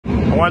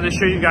wanted to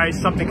show you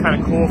guys something kind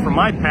of cool from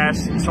my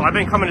past. So I've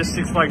been coming to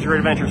Six Flags Great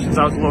Adventure since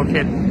I was a little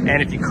kid.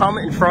 And if you come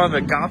in front of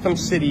the Gotham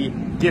City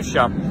gift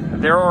shop,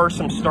 there are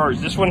some stars.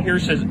 This one here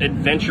says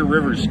Adventure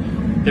Rivers.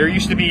 There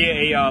used to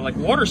be a like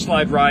water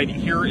slide ride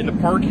here in the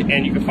park,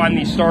 and you can find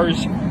these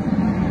stars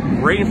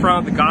right in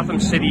front of the Gotham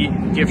City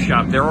gift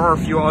shop. There are a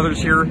few others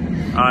here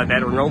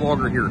that are no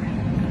longer here.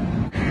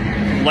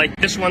 Like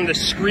this one, the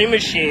Scream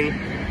Machine.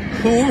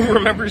 Who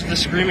remembers the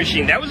Scream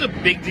Machine? That was a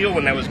big deal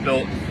when that was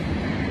built.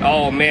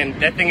 Oh man,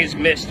 that thing is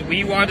missed.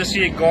 We wanted to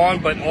see it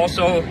gone, but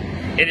also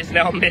it is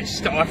now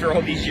missed after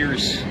all these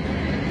years.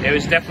 It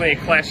was definitely a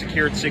classic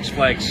here at Six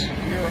Flags.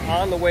 We're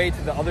on the way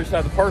to the other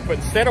side of the park, but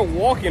instead of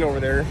walking over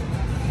there,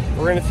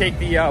 we're gonna take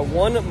the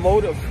one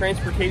mode of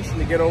transportation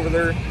to get over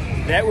there.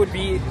 That would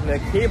be the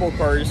cable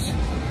cars.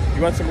 If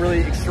you want some really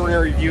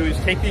extraordinary views,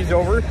 take these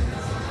over.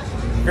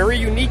 Very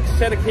unique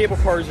set of cable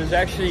cars. There's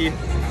actually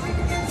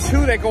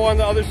 2 that go on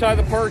the other side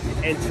of the park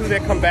and 2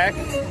 that come back.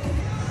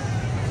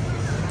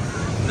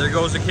 There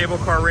goes the cable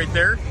car right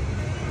there.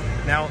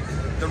 Now,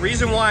 the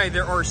reason why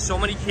there are so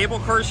many cable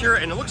cars here,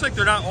 and it looks like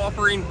they're not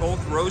operating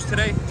both rows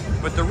today,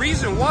 but the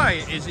reason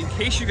why is, in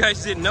case you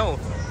guys didn't know,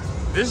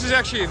 this is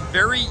actually a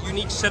very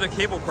unique set of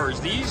cable cars.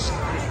 These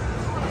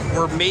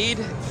were made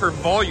for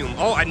volume.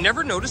 Oh, I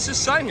never noticed this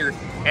sign here,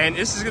 and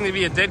this is going to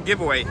be a dead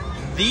giveaway.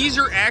 These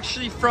are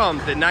actually from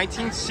the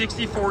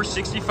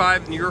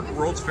 1964-65 New York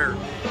World's Fair.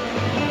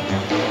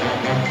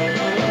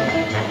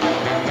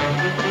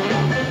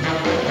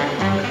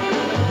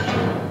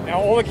 Now,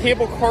 all the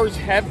cable cars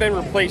have been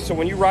replaced, so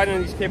when you ride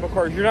on these cable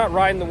cars, you're not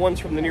riding the ones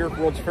from the New York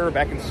World's Fair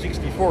back in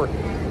 '64.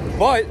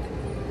 But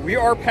we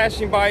are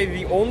passing by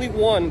the only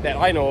one that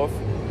I know of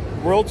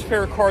World's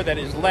Fair car that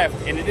is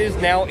left, and it is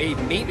now a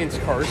maintenance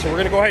car. So we're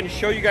going to go ahead and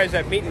show you guys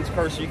that maintenance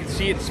car so you can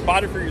see it,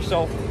 spot it for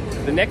yourself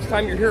the next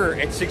time you're here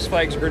at Six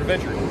Flags Great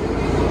Adventure.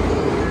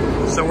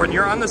 So when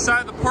you're on the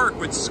side of the park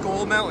with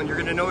Skull Mountain, you're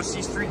going to notice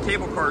these 3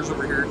 cable cars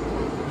over here.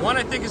 One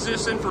I think is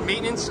just in for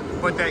maintenance,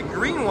 but that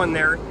green one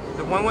there,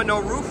 the one with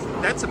no roof,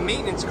 that's a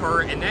maintenance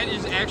car, and that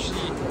is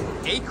actually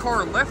a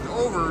car left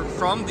over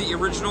from the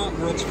original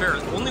World's Fair.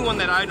 The only one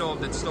that I know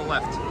of that's still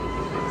left.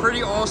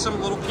 Pretty awesome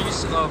little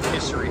piece of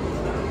history.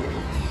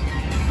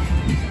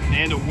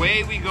 And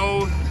away we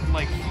go,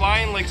 like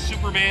flying like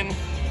Superman.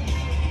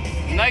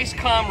 Nice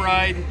calm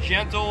ride,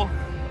 gentle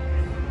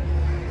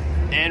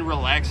and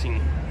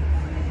relaxing.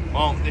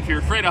 Well, if you're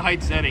afraid of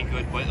heights, that ain't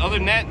good, but other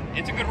than that,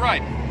 it's a good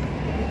ride.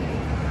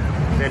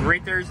 Then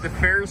right there's the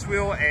Ferris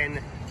wheel,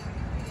 and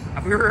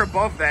we were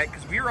above that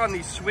because we were on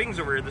these swings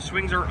over here. The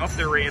swings are up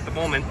there right at the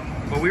moment,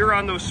 but we were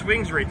on those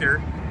swings right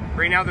there.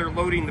 Right now they're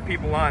loading the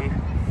people on,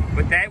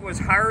 but that was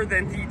higher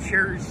than the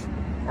chairs,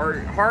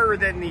 or higher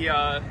than the,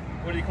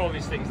 what do you call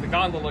these things? The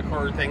gondola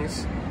car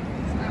things.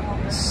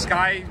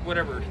 Sky,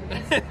 whatever.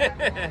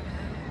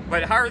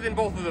 But higher than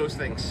both of those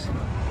things.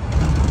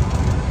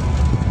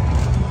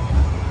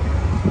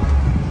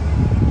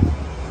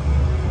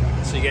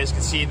 So you guys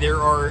can see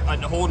there are a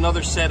whole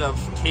nother set of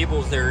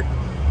cables there.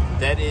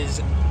 That is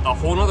a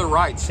whole nother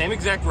ride. Same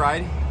exact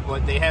ride,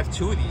 but they have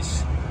 2 of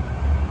these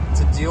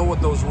to deal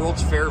with those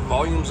World's Fair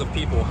volumes of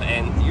people.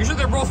 And usually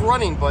they're both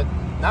running, but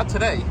not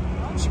today.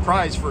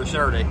 Surprise for a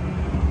Saturday.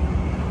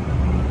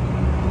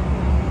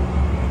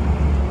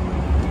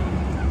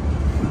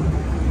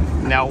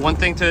 Now, one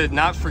thing to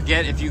not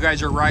forget if you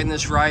guys are riding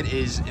this ride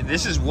is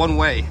this is one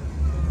way.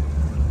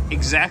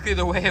 Exactly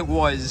the way it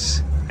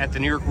was at the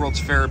New York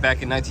World's Fair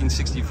back in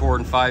 1964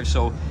 and 5.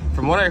 So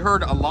from what I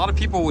heard, a lot of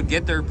people would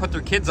get there, put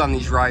their kids on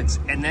these rides,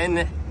 and then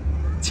a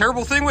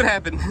terrible thing would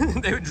happen.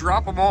 They would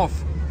drop them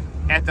off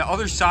at the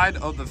other side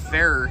of the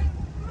fair.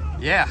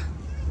 Yeah,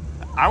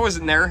 I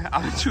wasn't there.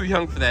 I was too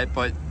young for that,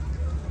 but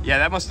yeah,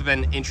 that must have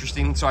been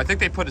interesting. So I think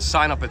they put a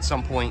sign up at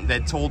some point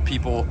that told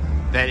people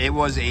that it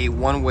was a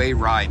one-way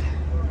ride.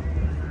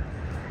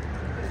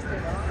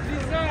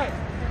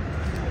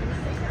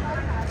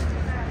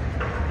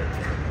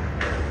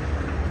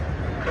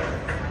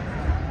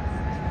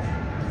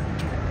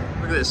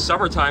 Look at this,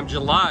 summertime,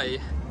 July,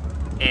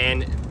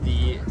 and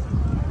the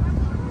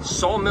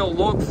sawmill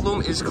log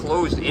flume is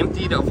closed,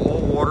 emptied of all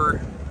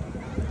water.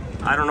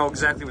 I don't know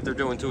exactly what they're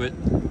doing to it,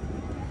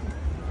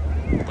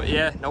 but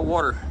yeah, no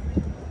water.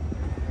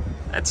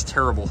 That's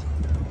terrible.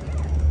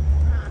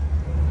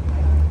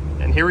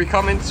 And here we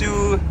come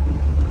into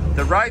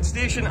the ride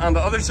station on the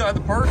other side of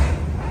the park.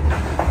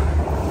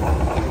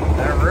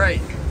 All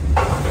right.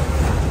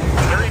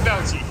 Very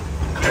bouncy.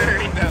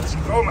 Very bouncy.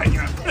 Oh my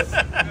God.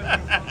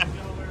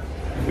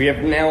 We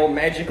have now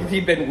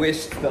magically been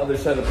whisked to the other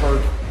side of the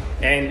park.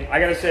 And I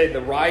gotta say,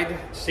 the ride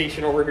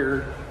station over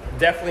here,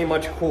 definitely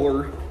much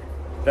cooler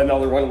than the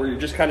other one where you're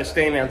just kind of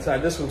staying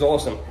outside. This one's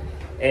awesome.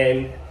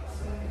 And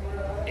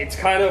it's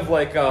kind of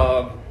like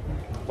a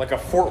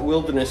Fort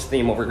Wilderness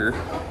theme over here.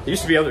 There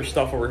used to be other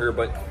stuff over here,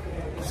 but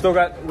still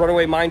got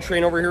Runaway Mine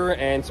Train over here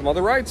and some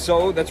other rides,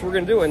 so that's what we're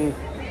gonna do. And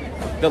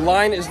the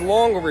line is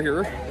long over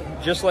here,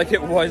 just like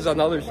it was on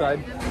the other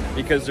side,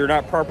 because they're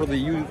not properly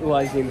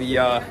utilizing the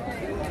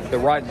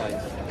ride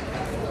lines.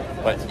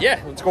 But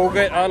yeah, let's go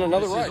get on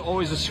another ride. This is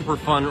always a super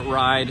fun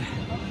ride.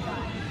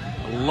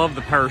 I love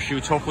the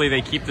parachutes. Hopefully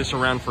they keep this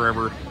around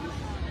forever.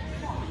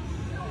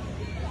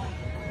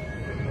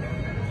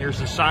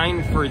 Here's a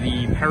sign for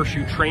the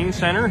Parachute Training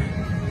Center.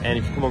 And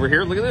if you come over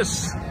here, look at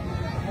this.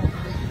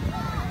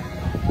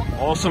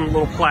 Awesome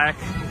little plaque.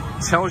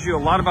 Tells you a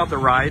lot about the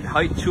ride.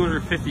 Height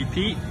 250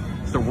 feet.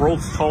 It's the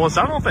world's tallest.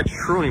 I don't know if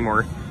that's true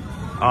anymore.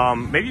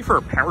 Maybe for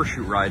a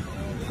parachute ride.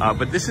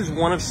 But this is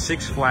one of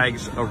Six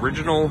Flags'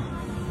 original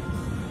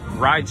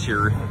rides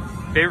here.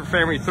 Favorite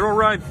family thrill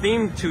ride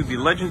themed to the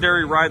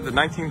legendary ride, the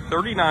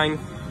 1939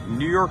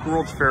 New York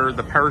World's Fair,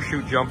 the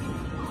parachute jump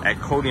at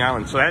Coney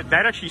Island. So that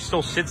actually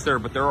still sits there,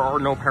 but there are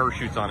no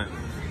parachutes on it.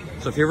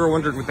 So if you ever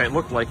wondered what that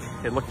looked like,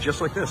 it looked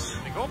just like this.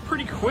 They go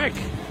pretty quick.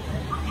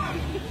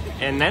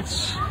 And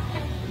that's,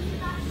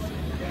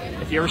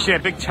 if you ever see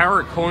that big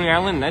tower at Coney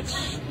Island,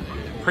 that's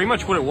pretty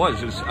much what it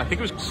was. I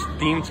think it was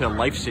themed to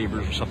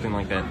lifesavers or something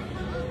like that.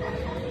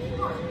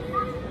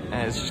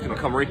 And it's just gonna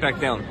come right back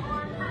down.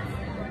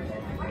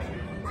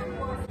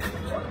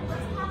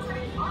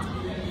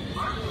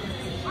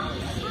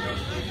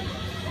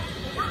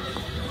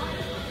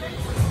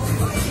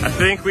 I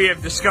think we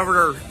have discovered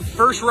our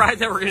first ride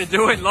that we're gonna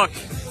do it. Look,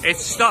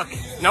 it's stuck.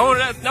 No,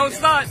 no,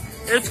 it's not.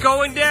 It's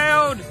going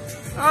down.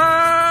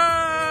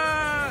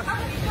 Ah!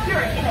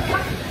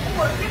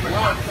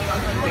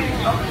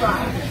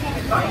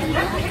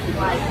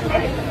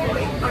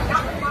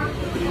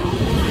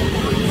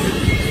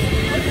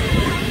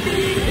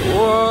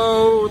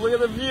 Whoa, look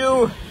at the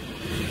view.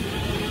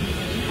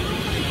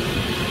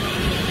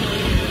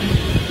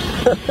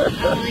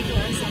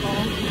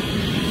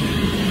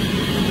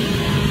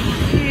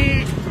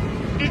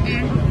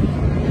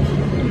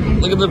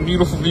 Look at the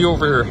beautiful view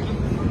over here.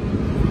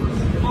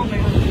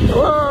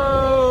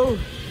 Whoa!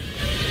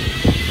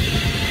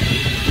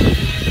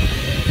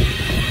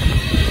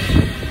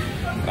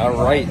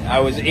 All right, I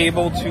was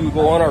able to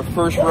go on our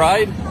first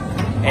ride,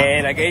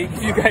 and I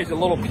gave you guys a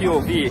little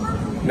POV.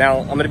 Now,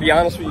 I'm gonna be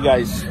honest with you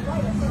guys,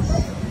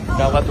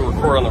 not let the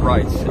record on the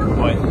rides,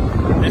 but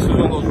this is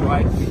one of those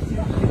rides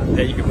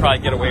that you could probably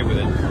get away with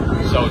it.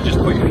 So just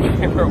put your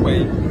camera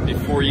away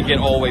before you get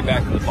all the way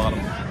back to the bottom.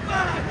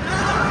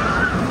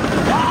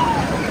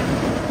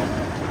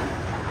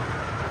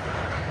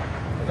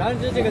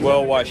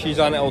 Well, while she's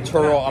on El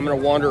Toro, I'm gonna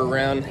wander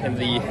around in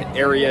the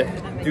area,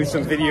 do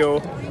some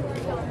video,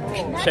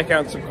 check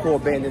out some cool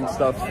abandoned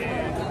stuff.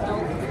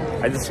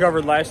 I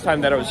discovered last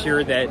time that I was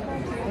here that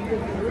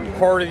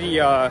part of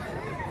the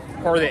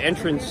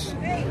entrance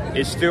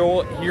is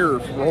still here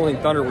for Rolling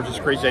Thunder, which is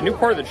crazy. I knew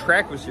part of the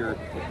track was here,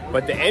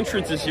 but the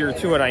entrance is here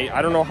too, and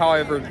I don't know how I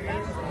ever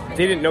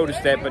didn't notice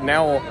that, but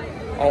now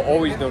I'll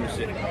always notice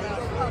it.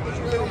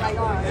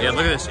 Yeah,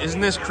 look at this.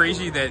 Isn't this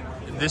crazy that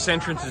this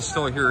entrance is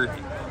still here?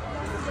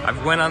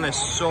 I've went on this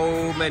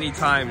so many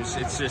times.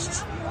 It's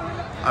just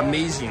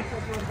amazing.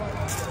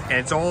 And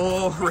it's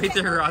all right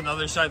there on the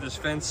other side of this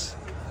fence.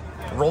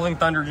 Rolling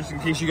Thunder, just in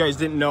case you guys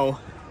didn't know,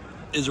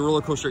 is a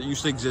roller coaster that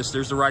used to exist.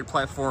 There's the ride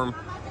platform,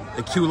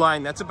 the queue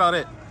line, that's about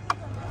it.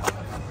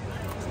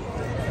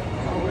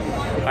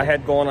 I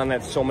had gone on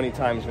that so many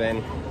times,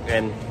 man,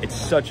 and it's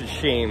such a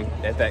shame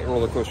that that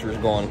roller coaster is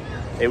gone.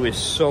 It was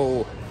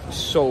so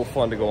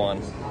fun to go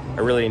on.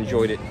 I really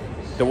enjoyed it.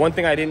 The one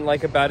thing I didn't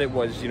like about it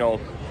was, you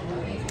know,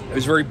 it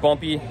was very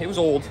bumpy. It was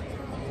old,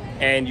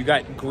 and you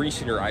got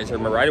grease in your eyes. I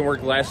remember I didn't wear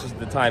glasses at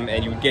the time,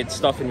 and you would get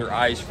stuff in your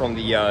eyes from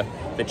the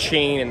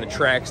chain and the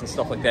tracks and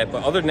stuff like that.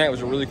 But other than that, it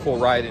was a really cool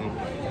ride, and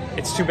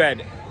it's too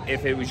bad.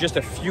 If it was just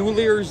a few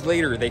years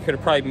later, they could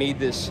have probably made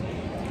this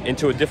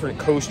into a different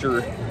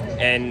coaster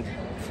and,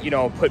 you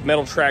know, put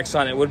metal tracks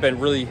on it. It would have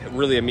been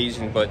really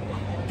amazing, but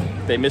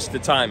they missed the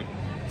time.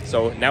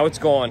 So now it's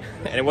gone,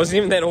 and it wasn't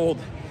even that old.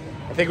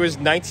 I think it was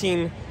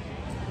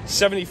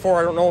 1974.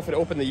 I don't know if it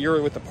opened the year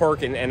with the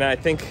park, and I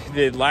think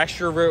the last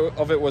year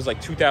of it was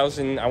like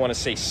 2000, I want to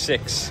say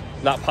 6.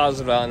 Not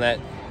positive on that.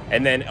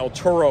 And then El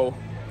Toro,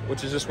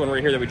 which is this one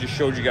right here that we just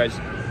showed you guys,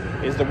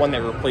 is the one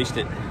that replaced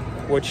it,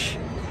 which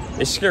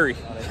is scary.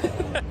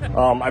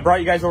 I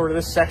brought you guys over to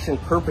this section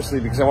purposely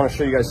because I want to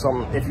show you guys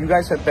something. If you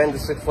guys have been to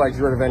Six Flags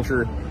Dread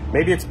Adventure,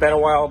 maybe it's been a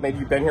while, maybe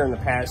you've been here in the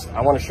past,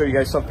 I want to show you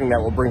guys something that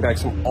will bring back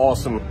some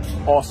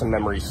awesome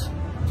memories.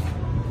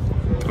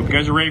 Hope you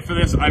guys are ready for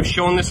this. I've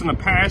shown this in the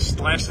past.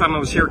 Last time I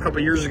was here a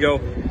couple years ago.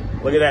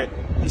 Look at that.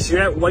 You see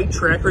that white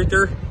track right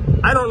there?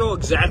 I don't know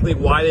exactly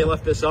why they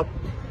left this up,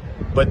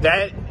 but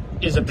that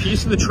is a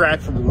piece of the track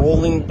from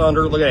Rolling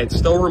Thunder. Look at it. It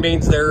still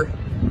remains there.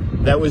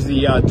 That was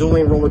the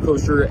dual-lane roller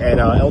coaster, and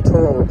El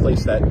Toro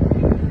replaced that.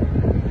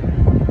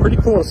 Pretty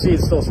cool to see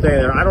it still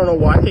standing there. I don't know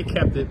why they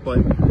kept it, but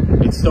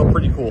it's still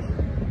pretty cool.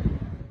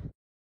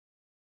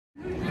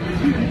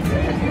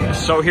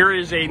 So here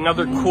is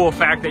another cool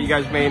fact that you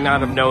guys may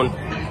not have known.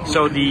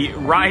 So the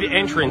ride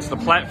entrance, the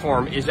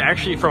platform, is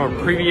actually from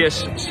a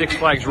previous Six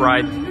Flags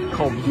ride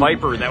called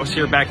Viper that was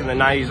here back in the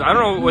 90s. I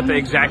don't know what the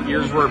exact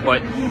years were,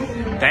 but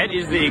that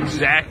is the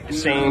exact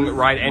same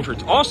ride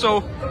entrance.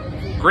 Also,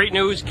 great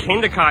news,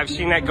 Kinda I've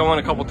seen that going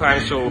a couple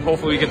times, so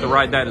hopefully we get to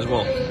ride that as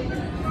well.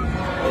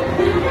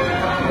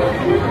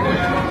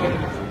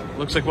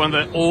 Looks like one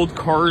of the old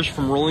cars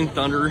from Rolling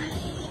Thunder.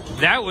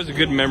 That was a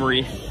good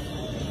memory.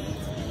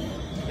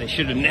 They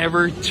should have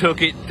never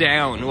took it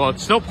down. Well,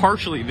 it's still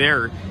partially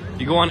there.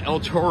 You go on El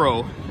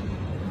Toro,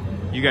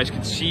 you guys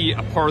can see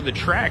a part of the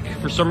track.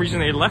 For some reason,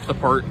 they left the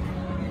part.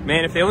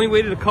 Man, if they only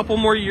waited a couple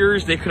more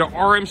years, they could have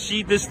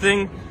RMC'd this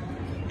thing,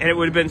 and it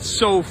would have been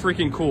so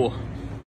freaking cool.